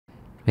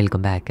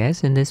Welcome back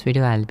guys. In this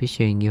video I'll be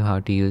showing you how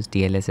to use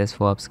DLSS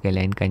for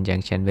upscaler in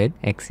conjunction with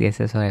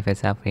XeSS or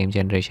FSR frame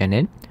generation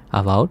in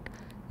Avowed.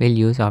 We'll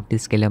use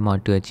Optiscaler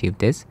mod to achieve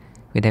this.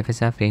 With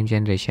FSR frame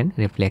generation,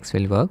 Reflex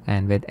will work,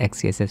 and with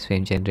XeSS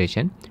frame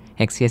generation,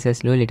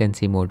 XeSS low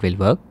latency mode will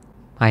work.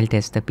 I'll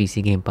test the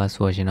PC Game Pass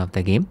version of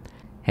the game.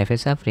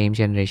 FSR frame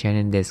generation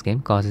in this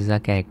game causes a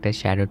character's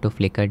shadow to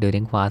flicker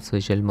during fast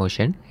visual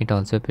motion. It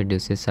also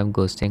produces some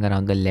ghosting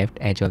around the left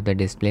edge of the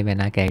display when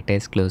our character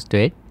is close to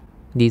it.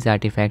 These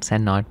artifacts are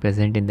not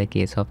present in the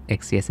case of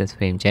XeSS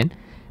frame gen.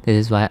 This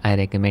is why I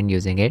recommend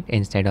using it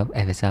instead of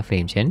FSR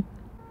frame gen.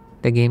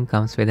 The game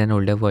comes with an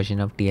older version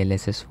of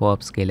DLSS for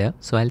upscaler,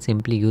 so I'll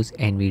simply use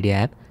Nvidia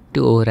App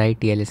to override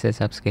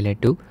DLSS upscaler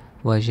to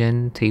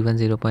version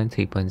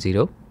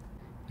 310.3.0.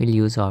 We'll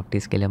use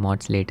Optiscaler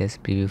Mod's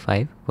latest preview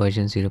 5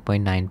 version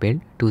 0.9 build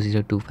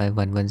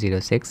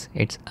 20251106.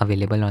 It's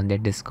available on their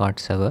Discord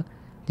server.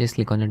 Just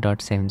click on the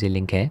 .7z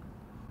link here.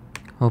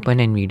 Open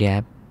Nvidia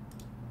App.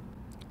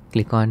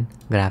 Click on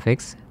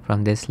graphics.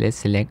 From this list,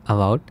 select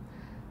Avowed.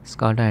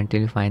 Scroll down until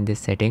you find this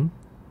setting.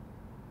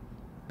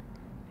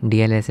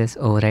 DLSS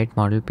override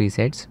model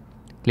presets.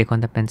 Click on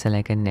the pencil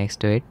icon next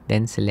to it.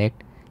 Then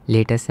select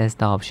latest as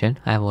the option.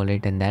 I have already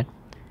done that.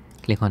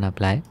 Click on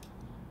apply.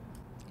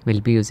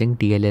 We'll be using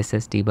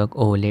DLSS debug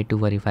overlay to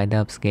verify the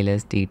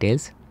upscaler's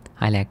details.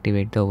 I'll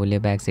activate the overlay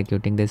by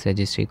executing this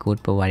registry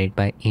code provided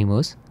by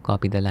Emos.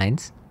 Copy the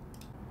lines.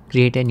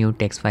 Create a new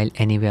text file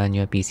anywhere on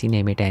your PC,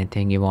 name it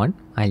anything you want.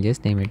 I'll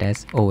just name it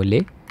as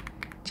overlay.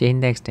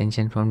 Change the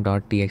extension from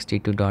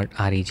 .txt to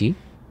 .reg.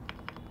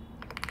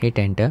 Hit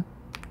enter.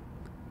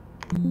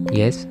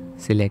 Yes,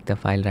 select the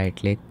file, right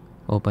click,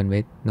 open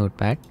with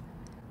Notepad.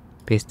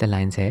 Paste the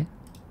lines here.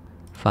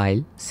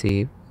 File,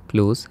 save,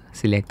 close,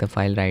 select the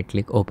file, right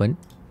click, open.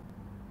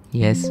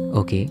 Yes,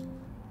 okay.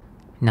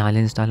 Now I'll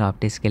install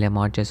Optiscaler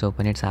mod, just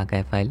open its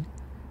archive file.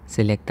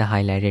 Select the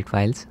highlighted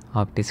files,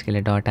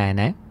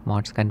 optiscaler.ini,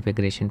 mods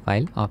configuration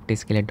file,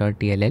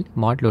 optiscaler.dll,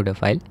 mod loader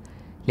file,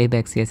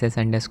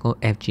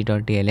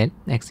 libxeSS_fg.dll,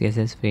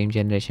 XeSS frame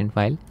generation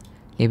file,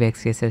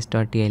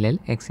 libxeSS.dll,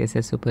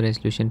 XeSS super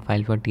resolution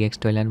file for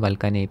TX12 and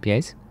Vulkan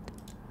APIs,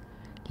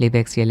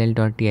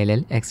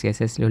 libxell.dll,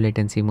 XeSS low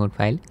latency mode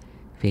file,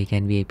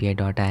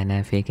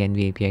 fakenvapi.ini,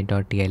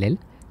 fakenvapi.dll.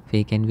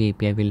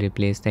 Fakenvapi will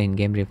replace the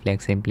in-game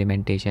Reflex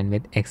implementation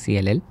with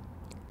XeLL.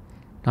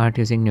 Not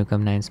using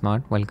Newcomb 9's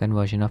mod, Vulkan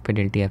version of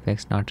Fidelity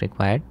FX not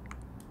required.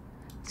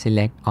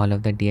 Select all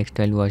of the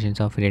DX12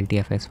 versions of Fidelity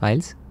FX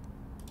files.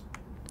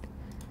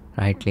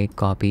 Right click,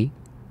 copy.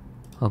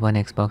 Open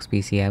Xbox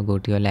PC app, go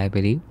to your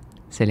library.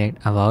 Select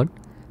Avowed.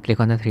 Click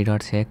on the three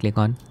dots here, click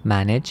on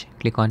Manage.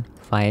 Click on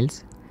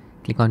Files.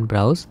 Click on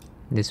Browse.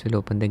 This will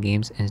open the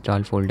game's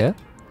install folder.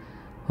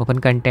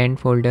 Open Content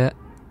folder,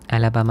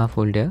 Alabama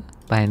folder.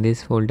 Find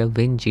this folder,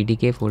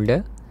 WinGDK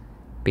folder.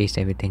 Paste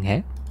everything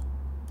here.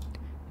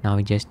 Now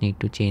we just need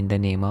to change the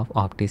name of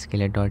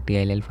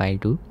optiscaler.dll file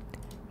to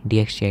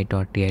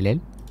dxgi.dll.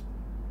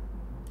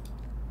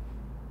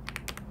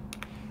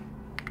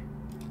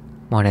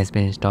 Mod has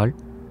been installed.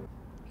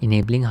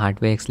 Enabling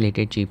hardware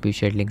accelerated GPU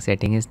scheduling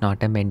setting is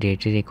not a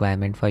mandatory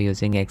requirement for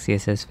using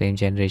XeSS frame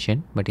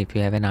generation, but if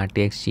you have an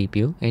RTX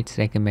GPU, it's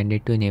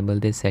recommended to enable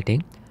this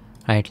setting.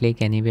 Right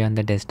click anywhere on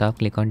the desktop,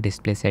 click on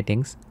Display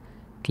Settings,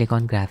 click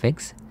on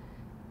Graphics.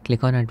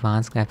 Click on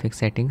Advanced Graphics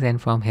Settings,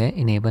 and from here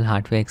enable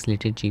Hardware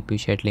Accelerated GPU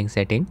Scheduling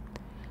setting.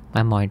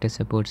 My monitor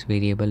supports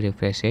variable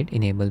refresh rate,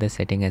 enable the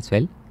setting as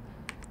well.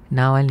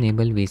 Now I'll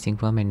enable VSYNC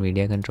from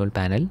Nvidia control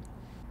panel.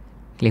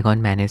 Click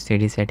on Manage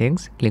 3D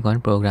Settings, click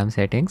on Program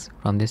Settings.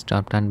 From this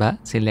drop down bar,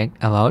 select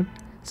Avowed,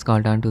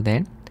 scroll down to the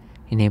end,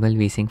 enable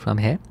VSYNC from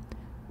here.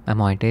 My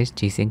monitor is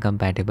G-Sync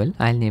compatible.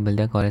 I'll enable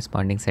the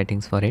corresponding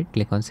settings for it.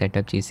 Click on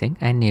Setup G-Sync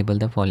and enable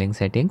the following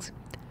settings.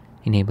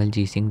 Enable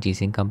G-Sync,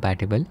 G-Sync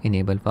compatible,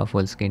 enable for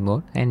full screen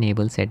mode, and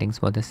enable settings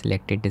for the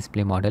selected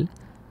display model.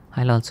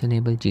 I'll also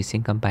enable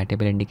G-Sync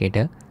compatible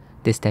indicator.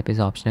 This step is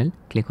optional.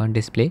 Click on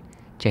display,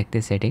 check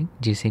this setting,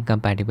 G-Sync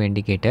compatible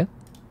indicator.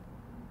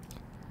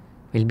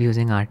 We'll be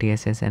using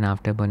RTSS and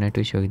Afterburner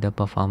to show you the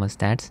performance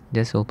stats.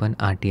 Just open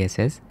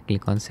RTSS,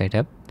 click on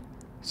setup,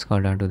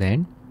 scroll down to the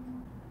end.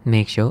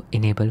 Make sure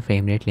enable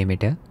frame rate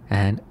limiter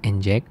and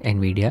inject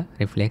Nvidia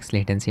reflex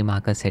latency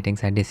marker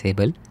settings are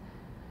disabled.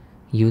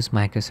 Use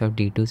Microsoft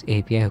D2's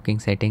API hooking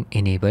setting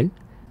enabled.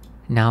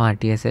 Now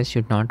RTSS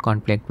should not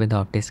conflict with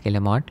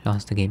Optiscaler mod.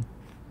 Launch the game.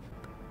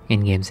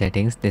 In-game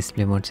settings,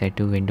 display mode set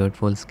to windowed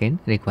full screen,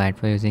 required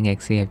for using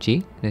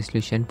XeFG,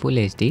 resolution full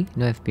HD,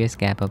 no FPS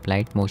cap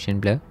applied, motion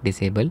blur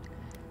disabled,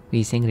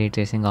 VSYNC ray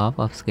tracing off,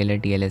 upscaler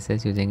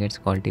DLSS using its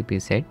quality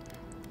preset,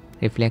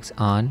 reflex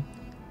on,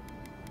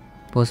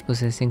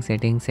 post-processing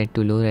settings set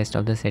to low, rest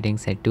of the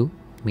settings set to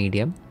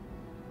medium.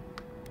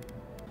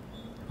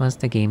 Once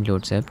the game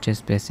loads up,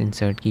 just press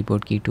insert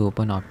keyboard key to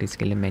open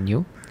Optiscaler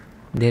menu.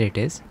 There it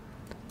is.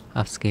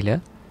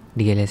 Upscaler,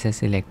 DLSS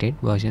selected,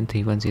 version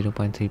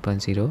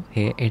 310.3.0.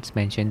 Here it's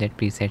mentioned that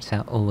presets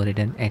are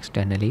overridden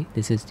externally.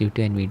 This is due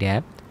to Nvidia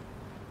App.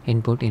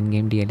 Input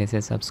in-game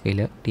DLSS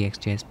upscaler,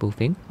 TXJ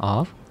spoofing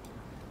off.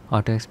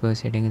 Auto exposure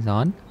setting is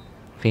on.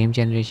 Frame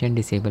generation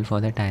disable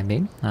for the time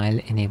being. I'll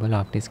enable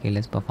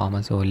Optiscaler's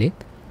performance overlay.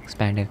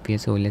 Expand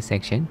FPS overlay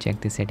section. Check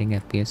the setting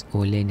FPS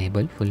overlay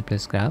enable full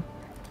plus graph.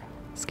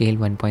 Scale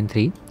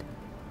 1.3.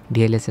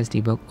 DLSS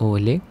debug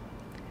overlay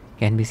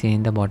can be seen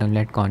in the bottom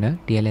left corner.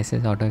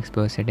 DLSS auto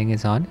exposure setting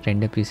is on.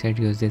 Render preset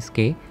use this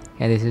K.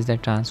 Yeah, this is the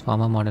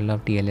transformer model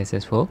of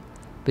DLSS 4.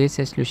 Base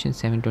resolution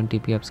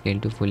 720p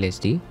upscale to full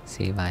HD.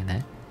 Save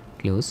and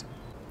close.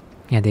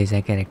 Yeah, there is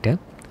a character.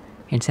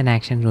 It's an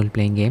action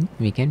role-playing game.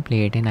 We can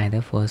play it in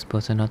either first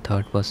person or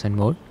third person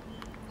mode.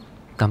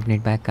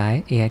 Accompanied by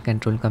Kai, AI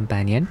control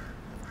companion.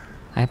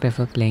 I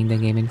prefer playing the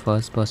game in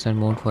first person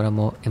mode for a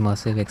more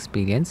immersive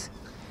experience.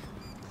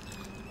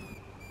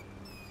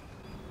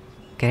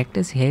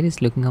 Character's hair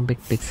is looking a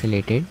bit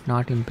pixelated,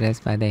 not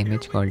impressed by the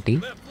image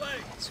quality.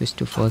 Switch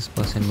to first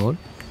person mode.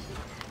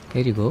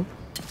 Here you go.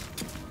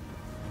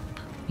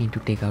 Need to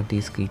take out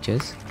these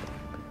creatures.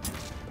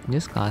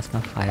 Just cast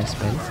my fire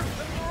spell.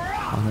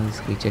 One of this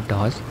creature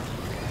dodged.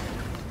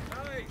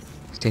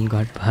 Still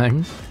got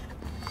burned.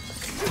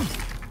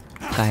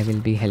 Kai will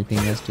be helping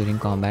us during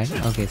combat.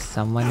 Okay,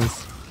 someone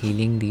is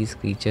healing these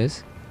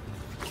creatures.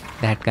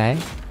 That guy.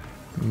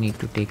 Need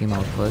to take him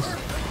out first.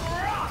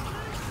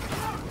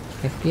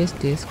 FPS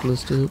stays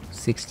close to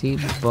 60,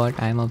 but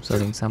I am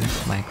observing some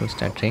micro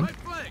stuttering.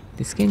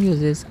 This game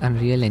uses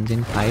Unreal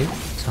Engine 5,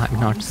 so I am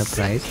not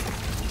surprised.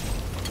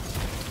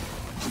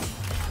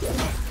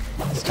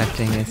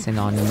 Stuttering is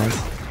synonymous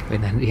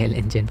with Unreal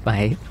Engine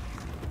 5.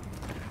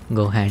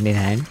 Go hand in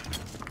hand.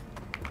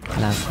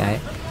 Last guy.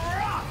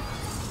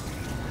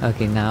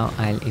 Okay, now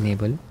I'll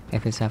enable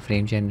FSR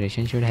frame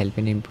generation. Should help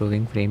in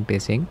improving frame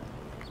pacing.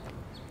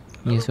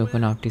 Use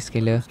open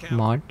Optiscaler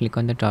mod. Click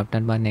on the drop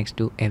down bar next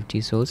to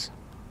FG source.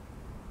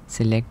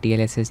 Select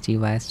DLSSG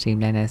via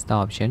Streamline as the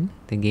option.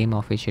 The game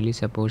officially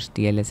supports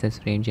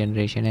DLSS frame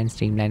generation and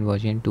Streamline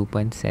version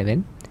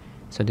 2.7.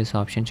 So this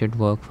option should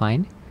work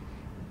fine.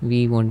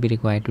 We won't be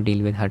required to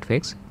deal with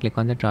hotfix. Click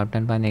on the drop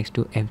down bar next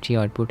to FG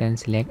output and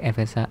select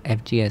FSR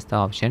FG as the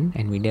option.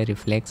 Nvidia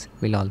Reflex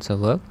will also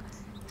work.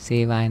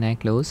 Save and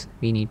close.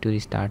 We need to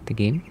restart the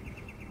game.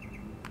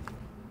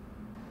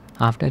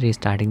 After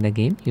restarting the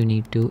game, you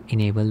need to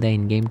enable the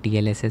in-game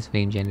DLSS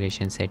frame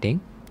generation setting.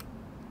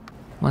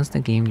 Once the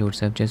game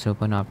loads up, just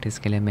open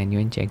Optiscaler menu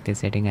and check the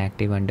setting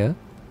active under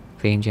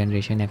frame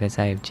generation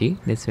FSR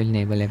FG. This will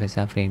enable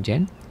FSR frame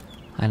gen.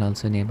 I'll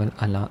also enable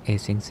allow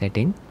async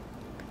setting.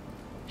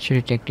 Should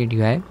rejected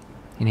UI,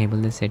 enable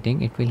the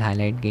setting. It will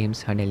highlight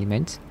game's HUD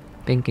elements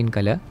pink in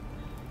color.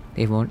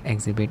 They won't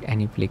exhibit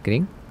any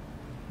flickering.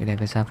 With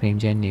FSR frame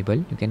gen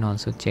enabled, you can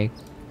also check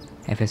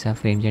FSR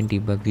frame gen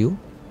debug view.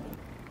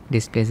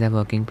 Displays are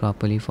working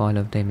properly for all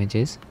of the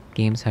images.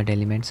 Game's HUD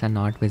elements are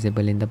not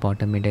visible in the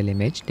bottom middle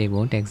image. They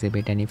won't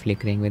exhibit any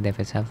flickering with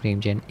FSR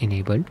frame gen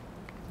enabled.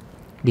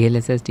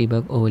 DLSS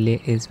debug overlay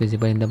is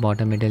visible in the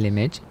bottom middle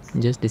image.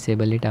 Just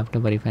disable it after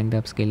verifying the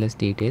upscaler's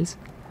details.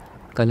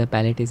 Color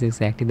palette is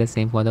exactly the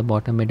same for the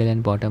bottom middle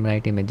and bottom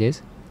right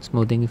images.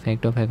 Smoothing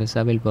effect of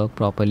FSR will work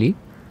properly.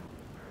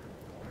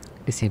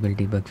 Disable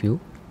debug view.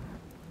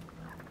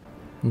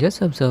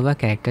 Just observe a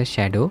character's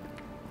shadow.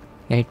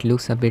 It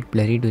looks a bit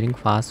blurry during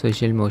fast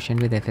visual motion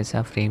with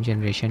FSR frame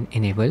generation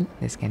enabled.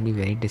 This can be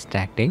very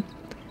distracting.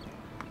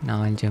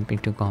 Now I'll jump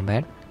into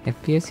combat.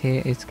 FPS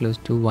here is close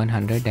to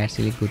 100. That's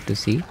really good to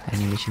see.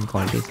 Animation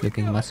quality is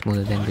looking much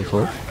smoother than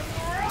before.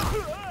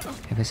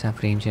 FSR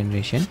frame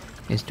generation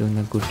is doing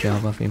a good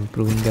job of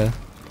improving the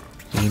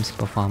game's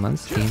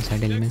performance. Game's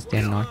HUD elements, they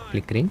are not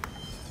flickering.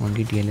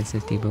 Only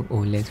DLSS debug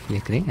overlay is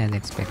flickering as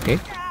expected.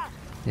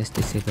 Just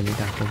disable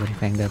it after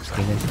verifying the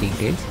upscaler's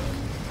details.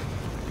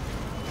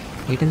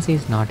 Latency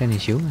is not an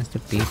issue as the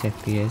base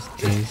FPS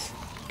is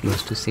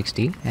close to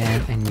 60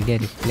 and Nvidia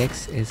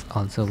Reflex is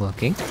also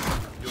working.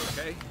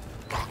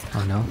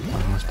 Oh no,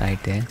 almost died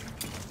there.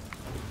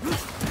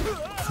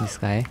 This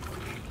guy.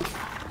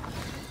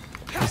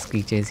 This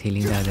creature is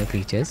healing the other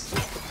creatures.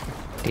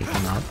 Take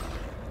him out.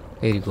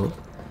 There you go.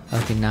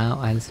 Okay, now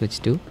I'll switch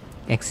to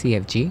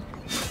XeFG.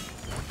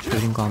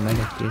 During combat,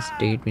 FPS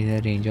state within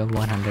a range of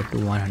 100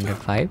 to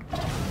 105.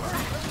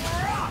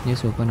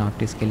 Just open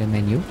Optiscaler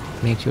menu.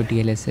 Make sure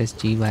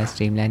DLSSG via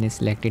Streamline is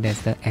selected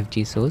as the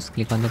FG source.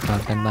 Click on the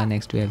drop down bar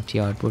next to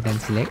FG output and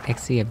select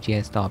XeFG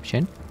as the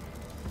option.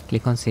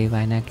 Click on save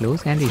and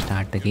close and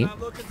restart the game.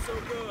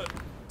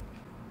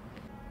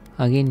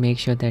 Again, make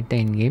sure that the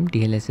in-game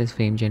DLSS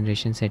frame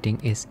generation setting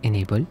is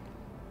enabled.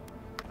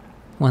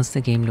 Once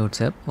the game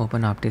loads up,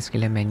 open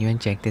Optiscaler menu and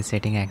check this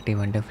setting active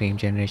under frame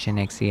generation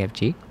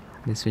XeFG.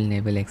 This will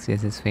enable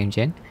XeSS frame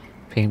gen.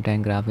 Frame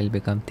time graph will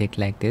become thick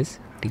like this.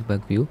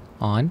 Debug view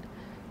on.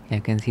 You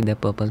can see the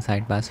purple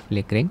sidebars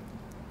flickering.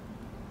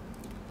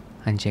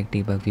 Uncheck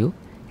debug view.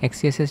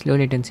 XeSS low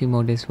latency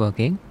mode is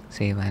working.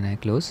 Save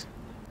and close.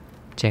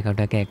 Check out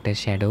the character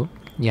shadow.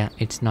 Yeah,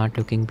 it's not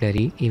looking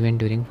blurry even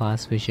during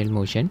fast visual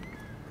motion.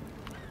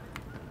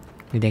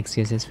 With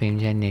XeSS frame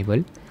gen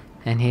enabled.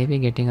 And here we're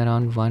getting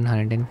around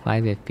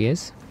 105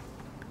 FPS.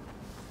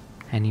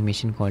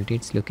 Animation quality,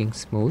 it's looking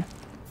smooth.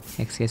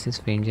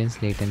 XeSS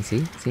FrameGen's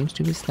latency seems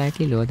to be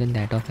slightly lower than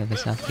that of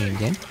FSR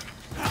FrameGen.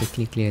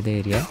 Quickly clear the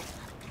area.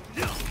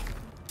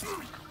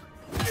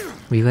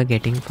 We were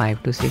getting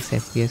 5 to 6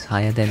 FPS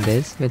higher than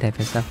this with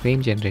FSR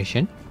frame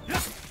generation.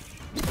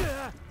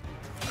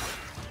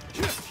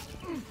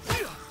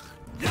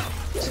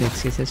 So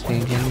XeSS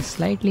FrameGen is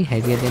slightly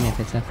heavier than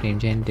FSR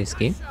FrameGen in this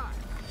game.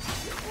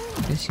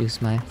 Just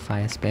use my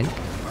fire spell.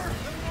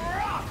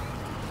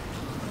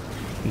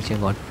 Creature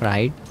got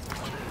fried.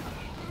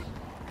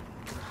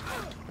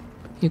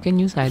 You can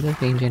use either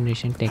frame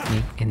generation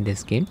technique in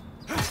this game.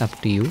 It's up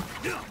to you.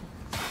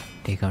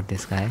 Take out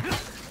this guy.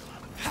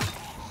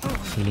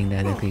 Healing the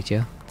other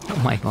creature.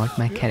 Oh my god,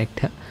 my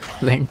character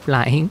went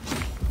flying.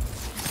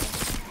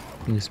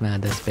 Use my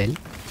other spell.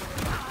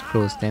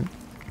 Froze them.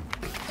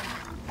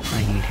 I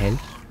need help.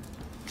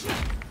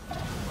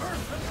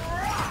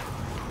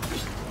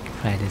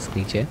 Try this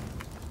creature.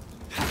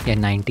 Yeah,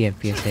 90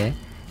 FPS here.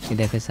 With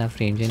FSR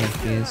FrameGen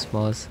FPS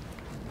was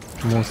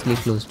mostly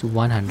close to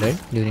 100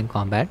 during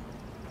combat.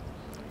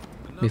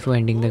 Before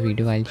ending the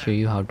video, I'll show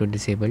you how to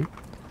disable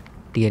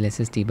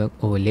DLSS debug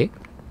overlay.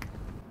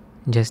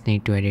 Just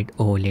need to edit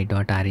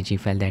overlay.reg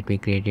file that we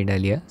created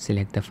earlier.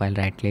 Select the file,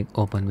 right click,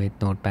 open with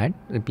notepad,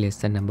 replace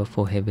the number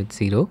 4 here with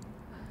 0.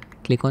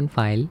 Click on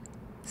file,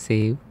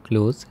 save,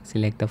 close,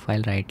 select the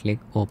file, right click,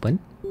 open.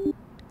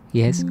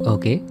 Yes,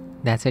 okay.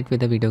 That's it with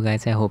the video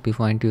guys. I hope you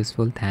find it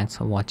useful. Thanks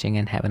for watching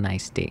and have a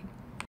nice day.